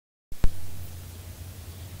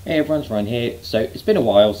Hey everyone, it's Ryan here. So it's been a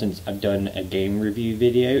while since I've done a game review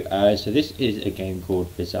video. So this is a game called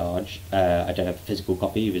Visage. I don't have a physical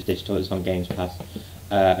copy, it was digital, it's on Games Pass.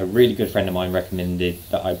 A really good friend of mine recommended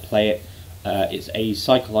that I play it. It's a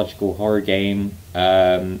psychological horror game.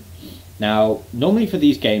 Now, normally for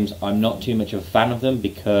these games, I'm not too much of a fan of them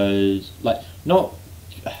because, I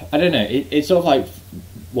don't know, it's sort of like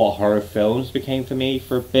what horror films became for me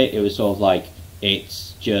for a bit. It was sort of like,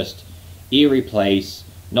 it's just eerie place,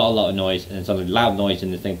 not a lot of noise, and then something loud noise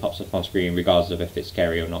and the thing pops up on screen regardless of if it's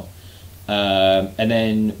scary or not. And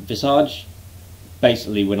then Visage,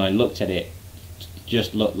 basically when I looked at it,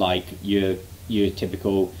 just looked like your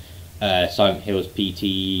typical Silent Hills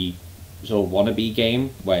PT sort of wannabe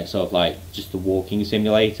game, where it's sort of like just the walking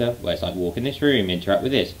simulator, where it's like walk in this room, interact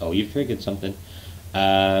with this, oh you've triggered something.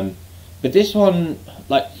 But this one,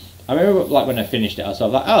 I remember when I finished it I was sort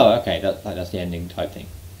of like, oh okay, that's the ending type thing.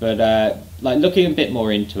 But looking a bit more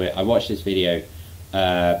into it, I watched this video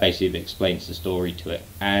basically that explains the story to it,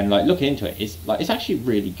 and looking into it, it's actually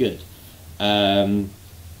really good.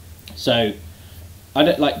 So I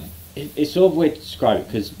don't it's sort of weird to describe it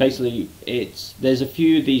because basically there's a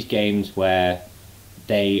few of these games where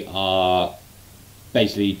they are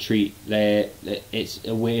basically it's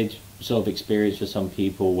a weird sort of experience for some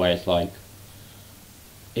people where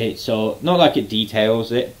it's so not like it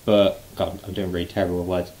details it, but God, I'm doing really terrible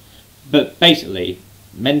words. But basically,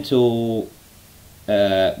 mental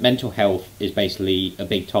health is basically a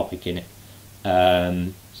big topic in it.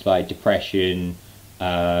 It's like depression,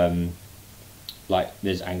 there's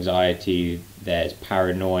anxiety, there's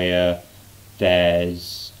paranoia,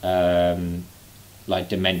 there's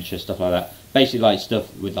dementia, stuff like that. Basically,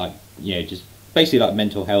 stuff with just basically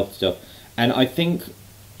mental health stuff. And I think,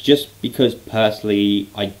 just because personally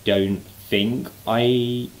I don't think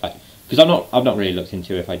because I've not really looked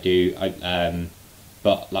into if I do,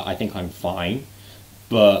 but I think I'm fine.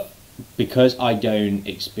 But because I don't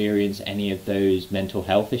experience any of those mental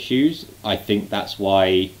health issues, I think that's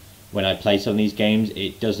why when I play some of these games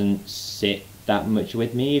it doesn't sit that much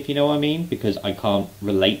with me, if you know what I mean, because I can't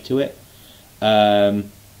relate to it. But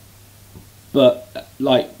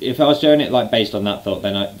if I was doing it based on that thought,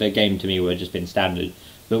 then the game to me would have just been standard.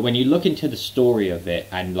 But when you look into the story of it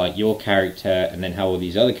and your character and then how all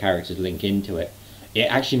these other characters link into it, it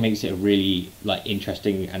actually makes it a really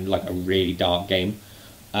interesting and a really dark game.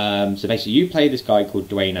 So basically you play this guy called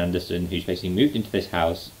Dwayne Anderson, who's basically moved into this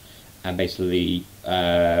house, and basically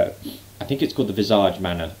I think it's called the Visage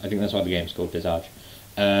Manor. I think that's why the game's called Visage.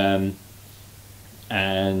 And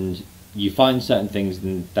you find certain things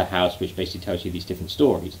in the house which basically tells you these different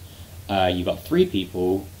stories. You've got three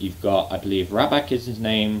people. You've got, I believe, Rabak is his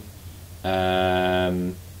name.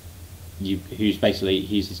 He's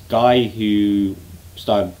this guy who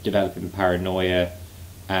started developing paranoia,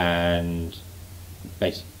 and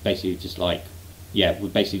basically just would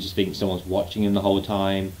basically just think someone's watching him the whole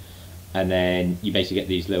time. And then you basically get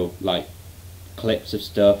these little clips of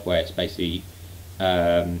stuff where it's basically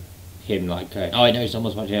him going, oh I know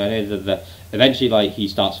someone's watching, I know that. Eventually he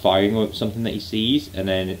starts firing with something that he sees, and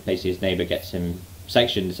then basically his neighbour gets him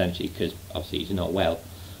sectioned essentially because obviously he's not well.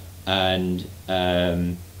 And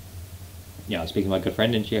I was speaking to my good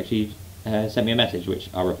friend and she actually sent me a message which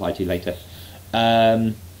I'll reply to later.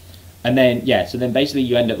 And then so then basically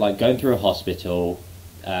you end up going through a hospital,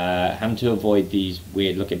 having to avoid these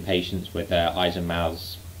weird looking patients with their eyes and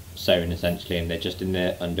mouths sewn essentially, and they're just in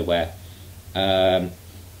their underwear.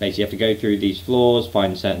 Basically you have to go through these floors,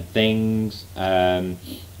 find certain things.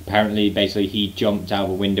 Apparently basically he jumped out of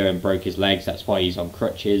a window and broke his legs, that's why he's on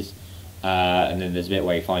crutches. And then there's a bit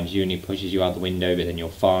where he finds you and he pushes you out the window, but then you're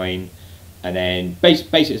fine. And then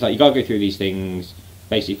basically it's you gotta go through these things,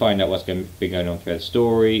 basically find out what's been going on through the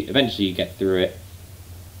story. Eventually you get through it.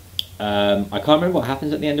 I can't remember what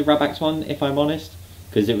happens at the end of Rabak's one, if I'm honest,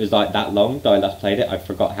 because it was that long that I last played it. I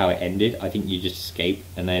forgot how it ended. I think you just escape,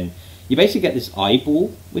 and then you basically get this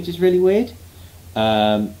eyeball, which is really weird,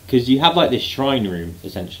 because you have this shrine room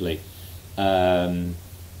essentially, where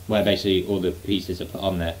basically all the pieces are put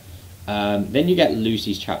on there. Then you get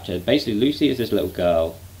Lucy's chapter. Basically Lucy is this little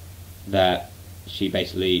girl that she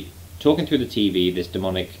basically, talking through the TV, this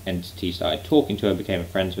demonic entity started talking to her, became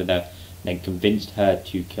friends with her, then convinced her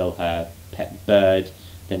to kill her pet bird.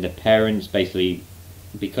 Then the parents basically,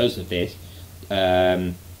 because of this,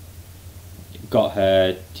 got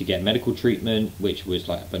her to get medical treatment, which was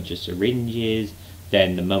a bunch of syringes.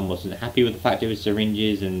 Then the mum wasn't happy with the fact it was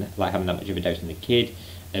syringes and having that much of a dose on the kid.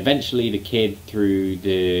 Eventually the kid, through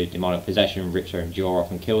the demonic possession, rips her jaw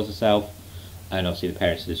off and kills herself, and obviously the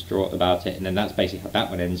parents are distraught about it. And then that's basically how that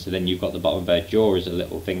one ends. So then you've got the bottom of her jaw as a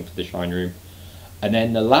little thing for the shrine room. And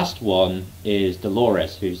then the last one is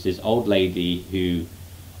Dolores, who's this old lady who,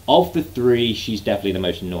 of the three, she's definitely the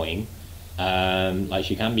most annoying. Like,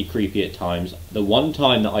 she can be creepy at times. The one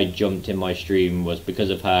time that I jumped in my stream was because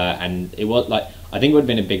of her, and it was like, I think it would have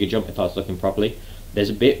been a bigger jump if I was looking properly. There's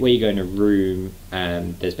a bit where you go in a room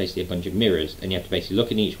and there's basically a bunch of mirrors, and you have to basically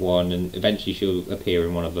look in each one, and eventually she'll appear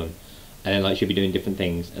in one of them, and then like she'll be doing different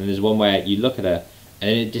things. And there's one where you look at her and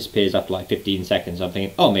then it disappears after like 15 seconds. I'm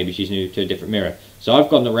thinking, oh, maybe she's new to a different mirror. So I've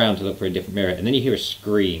gone around to look for a different mirror, and then you hear a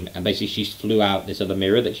scream, and basically she flew out this other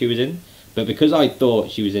mirror that she was in. But because I thought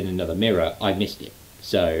she was in another mirror, I missed it.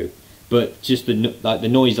 So, but just the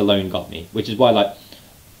noise alone got me, which is why, like,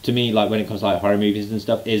 to me, like, when it comes to like horror movies and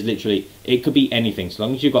stuff, is literally, it could be anything, so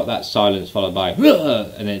long as you've got that silence followed by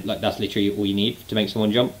and then like that's literally all you need to make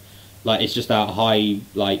someone jump. Like, it's just that high,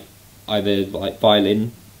 like, either like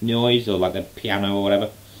violin noise or like the piano or whatever.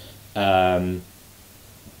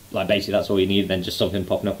 Like, basically that's all you need. Then just something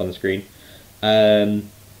popping up on the screen, and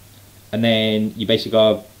then you basically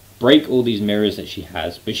gotta break all these mirrors that she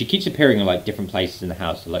has. But she keeps appearing in like different places in the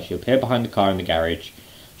house. So like, she'll appear behind the car in the garage.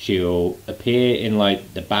 She'll appear in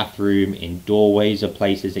like the bathroom, in doorways of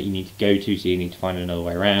places that you need to go to, so you need to find another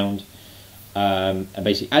way around. And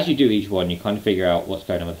basically, as you do each one, you kind of figure out what's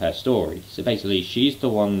going on with her story. So basically, she's the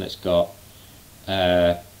one that's got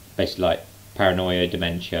basically like paranoia,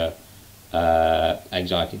 dementia,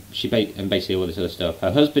 anxiety. And basically all this other stuff.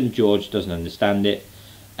 Her husband George doesn't understand it,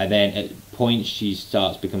 and then at points she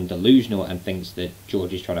starts becoming delusional and thinks that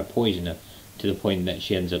George is trying to poison her, to the point that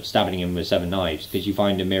she ends up stabbing him with 7 knives, because you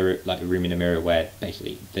find a mirror, like a room in a mirror, where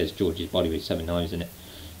basically there's George's body with 7 knives in it.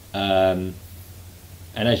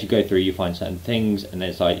 And as you go through, you find certain things, and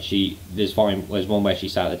there's like there's one where she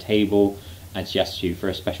sat at the table and she asks you for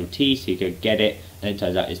a special tea, so you go get it, and it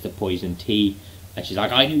turns out it's the poison tea, and she's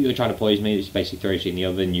like, I knew you were trying to poison me. She basically throws you in the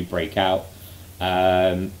oven, you break out.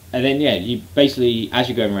 And then, yeah, you basically, as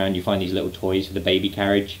you're going around, you find these little toys for the baby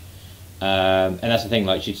carriage. And that's the thing,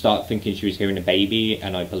 like, she'd start thinking she was hearing a baby,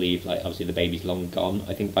 and I believe, like, obviously the baby's long gone,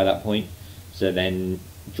 I think, by that point. So then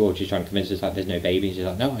George is trying to convince us, like, there's no baby, and she's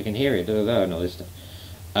like, no, I can hear it, and all this stuff.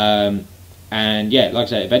 And yeah, like I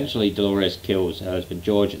said, eventually Dolores kills her husband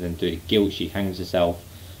George, and then through the guilt she hangs herself,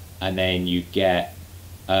 and then you get,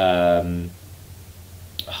 what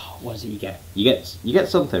is it you get? You get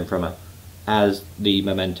something from her as the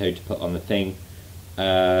memento to put on the thing.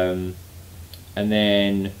 And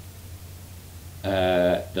then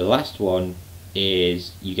the last one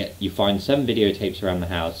is you find 7 videotapes around the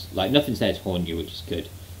house. Like, nothing's there to haunt you, which is good.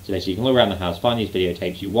 So basically you can look around the house, find these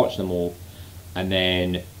videotapes, you watch them all, and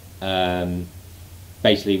then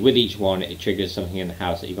basically with each one it triggers something in the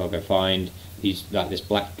house that you gotta go find. Like, this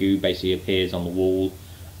black goo basically appears on the wall.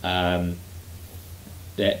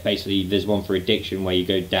 That basically there's one for addiction, where you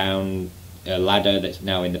go down a ladder that's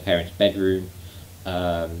now in the parents' bedroom,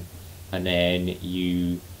 and then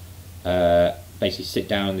you basically sit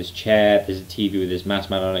down on this chair. There's a TV with this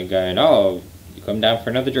masked man on it going, oh, you come down for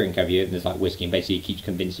another drink, have you? And there's like whiskey, and basically it keeps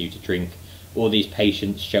convincing you to drink. All these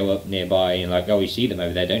patients show up nearby and like, oh, you see them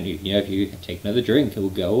over there, don't you? You know, if you take another drink, it will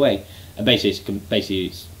go away. And basically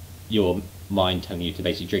it's your mind telling you to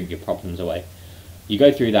basically drink your problems away. You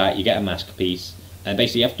go through that, you get a mask piece, and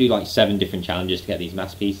basically you have to do like 7 different challenges to get these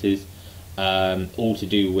mask pieces, all to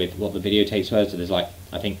do with what the videotapes were. So there's like,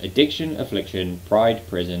 I think, addiction, affliction, pride,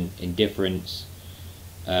 prison, indifference,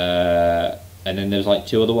 and then there's like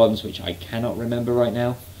 2 other ones which I cannot remember right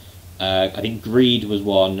now. I think greed was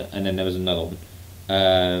one, and then there was another one.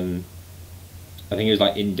 I think it was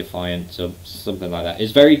like indefiance or something like that.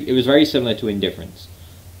 It was very similar to indifference.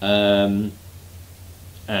 And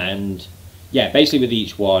yeah, basically with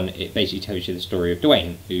each one, it basically tells you the story of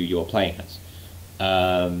Dwayne, who you're playing as.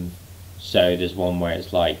 So there's one where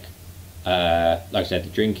it's like I said, the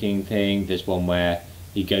drinking thing. There's one where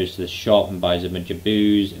he goes to the shop and buys a bunch of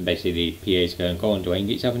booze, and basically the PA's going, go on Dwayne,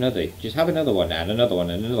 get yourself another. Just have another one, and another one,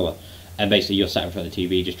 and another one. And basically you're sat in front of the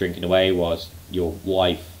TV just drinking away, whilst your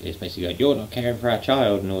wife is basically going, you're not caring for our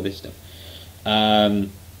child, and all this stuff.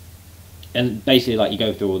 And basically, like, you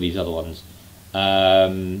go through all these other ones.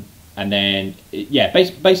 And then, yeah,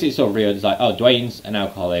 basically it's sort of real. It's like, oh, Dwayne's an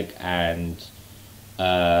alcoholic, and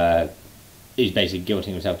he's basically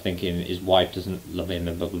guilting himself, thinking his wife doesn't love him,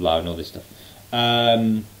 and blah, blah, blah, and all this stuff.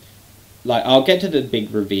 Like, I'll get to the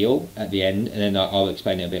big reveal at the end, and then I'll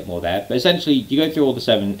explain it a bit more there. But essentially, you go through all the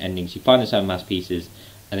 7 endings, you find the 7 mass pieces,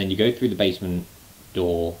 and then you go through the basement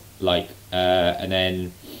door, like, and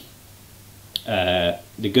then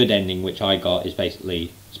the good ending, which I got, is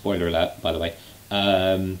basically, spoiler alert, by the way,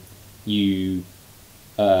 you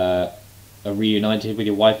are reunited with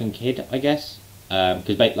your wife and kid, I guess.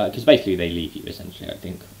 because basically they leave you essentially, I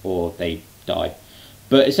think, or they die.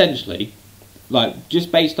 But essentially, like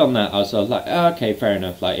just based on that, I was sort of like, oh, okay, fair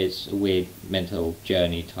enough. Like it's a weird mental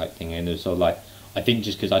journey type thing, and it was sort of like, I think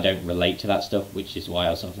just because I don't relate to that stuff, which is why I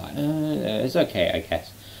was sort of like, it's okay, I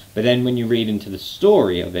guess. But then when you read into the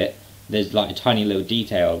story of it, there's like a tiny little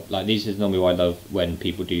detail. Like this is normally why I love when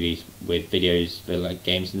people do these with videos for like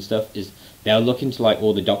games and stuff. Is they'll look into like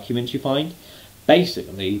all the documents you find.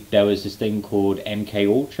 Basically, there was this thing called MK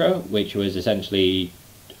Ultra, which was essentially,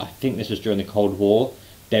 I think this was during the Cold War.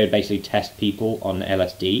 They would basically test people on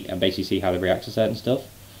LSD and basically see how they react to certain stuff.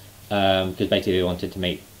 Because basically they wanted to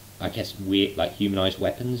make, I guess, weird, like humanized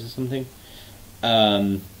weapons or something.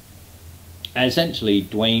 And essentially,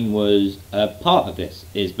 Dwayne was a part of this,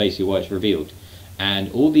 is basically what it's revealed.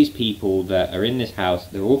 And all these people that are in this house,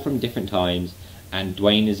 they're all from different times, and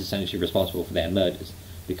Dwayne is essentially responsible for their murders,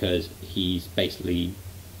 because he's basically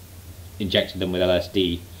injected them with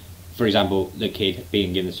LSD. For example, the kid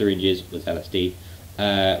being given the syringes was LSD.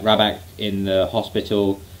 Rabak in the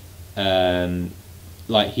hospital,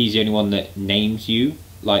 like he's the only one that names you,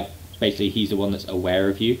 like basically he's the one that's aware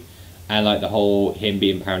of you. And like the whole him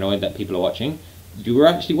being paranoid that people are watching, you were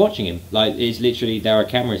actually watching him. Like it's literally, there are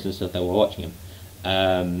cameras and stuff that were watching him.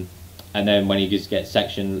 And then when he just gets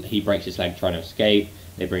sectioned, he breaks his leg trying to escape.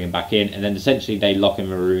 They bring him back in, and then essentially they lock him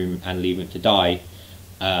in a room and leave him to die.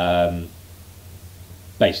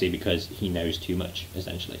 Basically because he knows too much,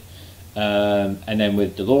 essentially. And then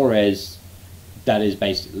with Dolores, that is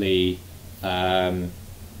basically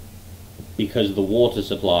because of the water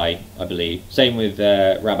supply, I believe. Same with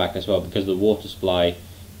Rabak as well, because of the water supply,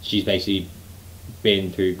 she's basically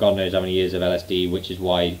been through God knows how many years of LSD, which is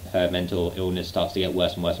why her mental illness starts to get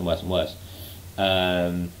worse and worse and worse and worse.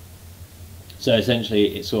 So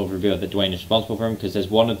essentially it's sort of revealed that Dwayne is responsible for him, because there's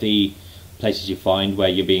one of the places you find where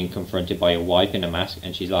you're being confronted by your wife in a mask,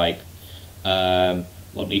 and she's like,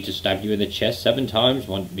 want me to stab you in the chest 7 times,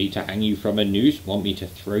 want me to hang you from a noose, want me to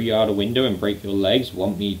throw you out a window and break your legs,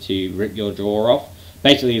 want me to rip your jaw off.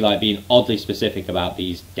 Basically like being oddly specific about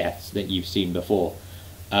these deaths that you've seen before.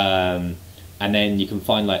 And then you can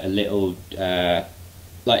find like a little,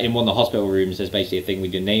 like in one of the hospital rooms there's basically a thing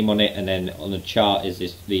with your name on it, and then on the chart is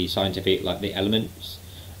the scientific, like the elements,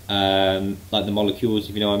 like the molecules,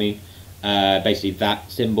 if you know what I mean. Basically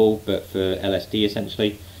that symbol, but for LSD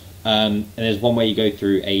essentially. And there's one where you go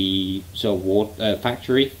through a sort of water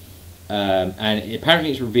factory, and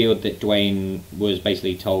apparently it's revealed that Dwayne was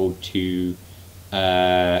basically told to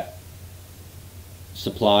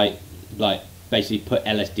supply, like basically put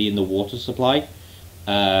LSD in the water supply,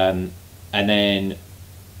 and then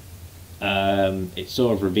it's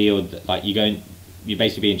sort of revealed that like you're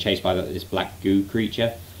basically being chased by this black goo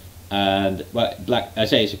creature. And I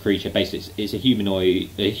say it's a creature, basically it's a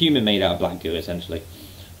human made out of black goo essentially.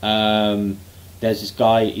 There's this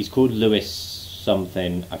guy, he's called Lewis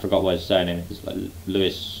something, I forgot what his surname is, like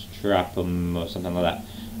Lewis Trapham or something like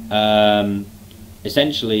that.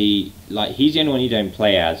 Essentially, like he's the only one you don't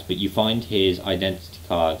play as, but you find his identity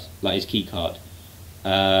card, like his key card.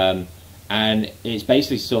 And it's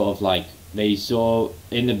basically sort of like, they saw,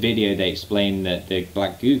 in the video they explain that the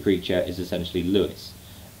black goo creature is essentially Lewis.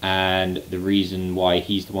 And the reason why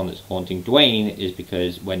he's the one that's haunting Dwayne is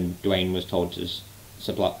because when Dwayne was told to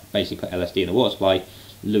basically put LSD in the water supply,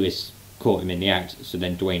 Lewis caught him in the act, so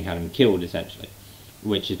then Dwayne had him killed essentially,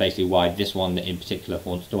 which is basically why this one in particular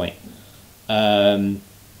haunts Dwayne. And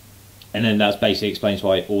then that's basically explains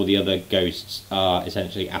why all the other ghosts are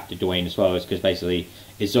essentially after Dwayne as well, is because basically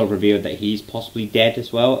it's sort of revealed that he's possibly dead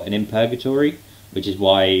as well and in purgatory, which is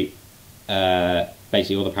why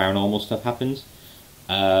basically all the paranormal stuff happens.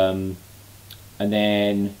 And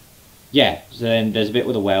then yeah, so then there's a bit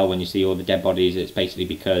with the well when you see all the dead bodies. It's basically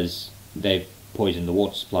because they've poisoned the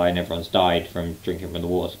water supply and everyone's died from drinking from the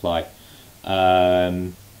water supply.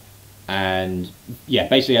 And yeah,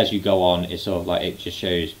 basically as you go on, it's sort of like it just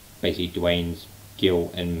shows basically Dwayne's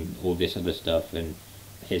guilt and all this other stuff and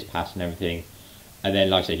his past and everything. And then,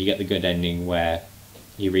 like I said, you get the good ending where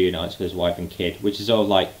he reunites with his wife and kid, which is sort of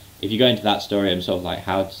like, if you go into that story, I'm sort of like,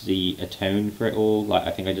 how does he atone for it all? Like,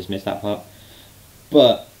 I think I just missed that part.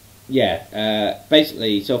 But yeah,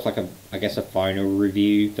 basically sort of like I guess a final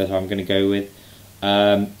review that I'm going to go with.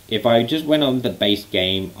 If I just went on the base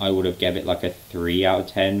game, I would have given it like a 3 out of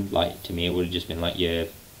 10. Like, to me, it would have just been like your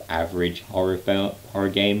average horror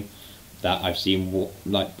game that I've seen.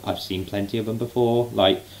 Like, I've seen plenty of them before.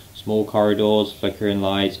 Like small corridors, flickering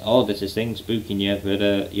lights. Oh, there's this thing spooking you,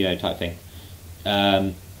 but you know, type thing.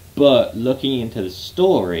 But looking into the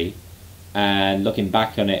story, and looking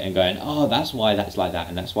back on it and going, oh, that's why that's like that,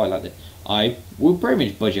 and that's why I like that. I will pretty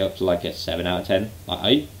much budge it up to like a 7 out of 10.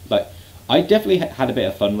 I definitely had a bit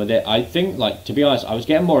of fun with it. I think, like, to be honest, I was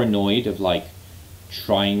getting more annoyed of like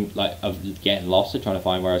trying, like, of getting lost and trying to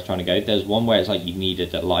find where I was trying to go. There's one where it's like you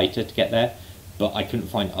needed a lighter to get there, but I couldn't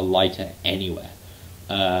find a lighter anywhere.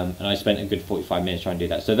 And I spent a good 45 minutes trying to do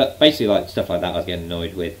that. So that basically, like, stuff like that I was getting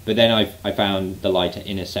annoyed with. But then I found the lighter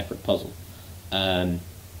in a separate puzzle. But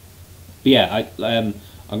yeah, I'm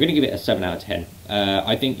going to give it a 7 out of 10.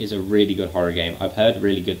 I think it's a really good horror game. I've heard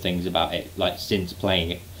really good things about it, like, since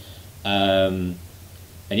playing it. And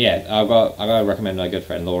yeah, I've got to recommend my good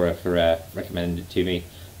friend Laura for recommending it to me.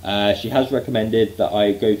 She has recommended that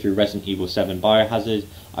I go through Resident Evil 7 Biohazard.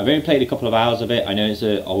 I've only played a couple of hours of it. I know it's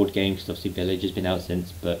an old game because obviously Village has been out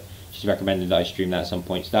since, but she's recommended that I stream that at some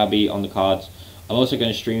point, so that'll be on the cards. I'm also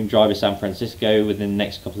going to stream Driver San Francisco within the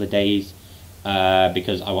next couple of days,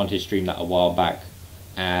 because I wanted to stream that a while back,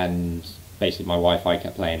 and basically my Wi-Fi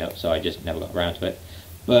kept playing up, so I just never got around to it.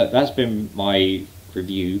 But that's been my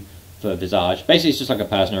review for Visage. Basically, it's just like a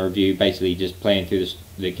personal review, basically just playing through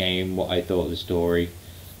the game, what I thought of the story.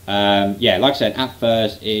 Yeah, like I said, at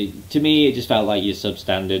first, to me, it just felt like your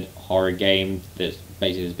substandard horror game that's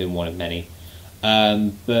basically has been one of many.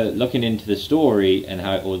 But looking into the story and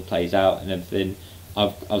how it all plays out and everything,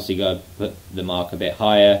 I've obviously got to put the mark a bit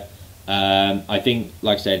higher. I think,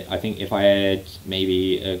 like I said, I think if I had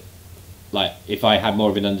maybe if I had more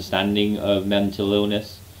of an understanding of mental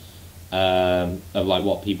illness, of like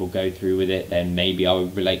what people go through with it, then maybe I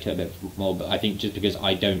would relate to it a bit more. But I think just because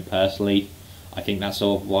I don't personally, I think that's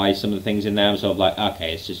sort of why some of the things in there I'm sort of like,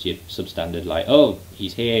 okay, it's just your substandard, like, oh,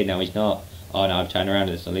 he's here, now he's not, oh, now I've turned around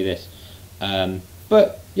and it's only this.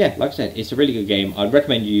 But yeah, like I said, it's a really good game. I'd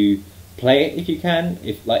recommend you play it if you can.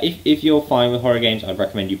 If you're fine with horror games, I'd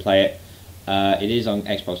recommend you play it. It is on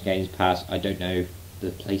Xbox Games Pass. I don't know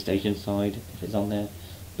the PlayStation side if it's on there.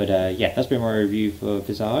 But yeah, that's been my review for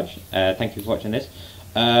Visage. Thank you for watching this.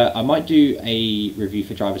 I might do a review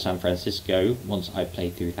for Driver San Francisco once I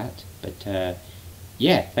play through that. But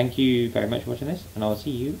yeah, thank you very much for watching this, and I'll see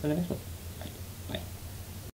you in the next one.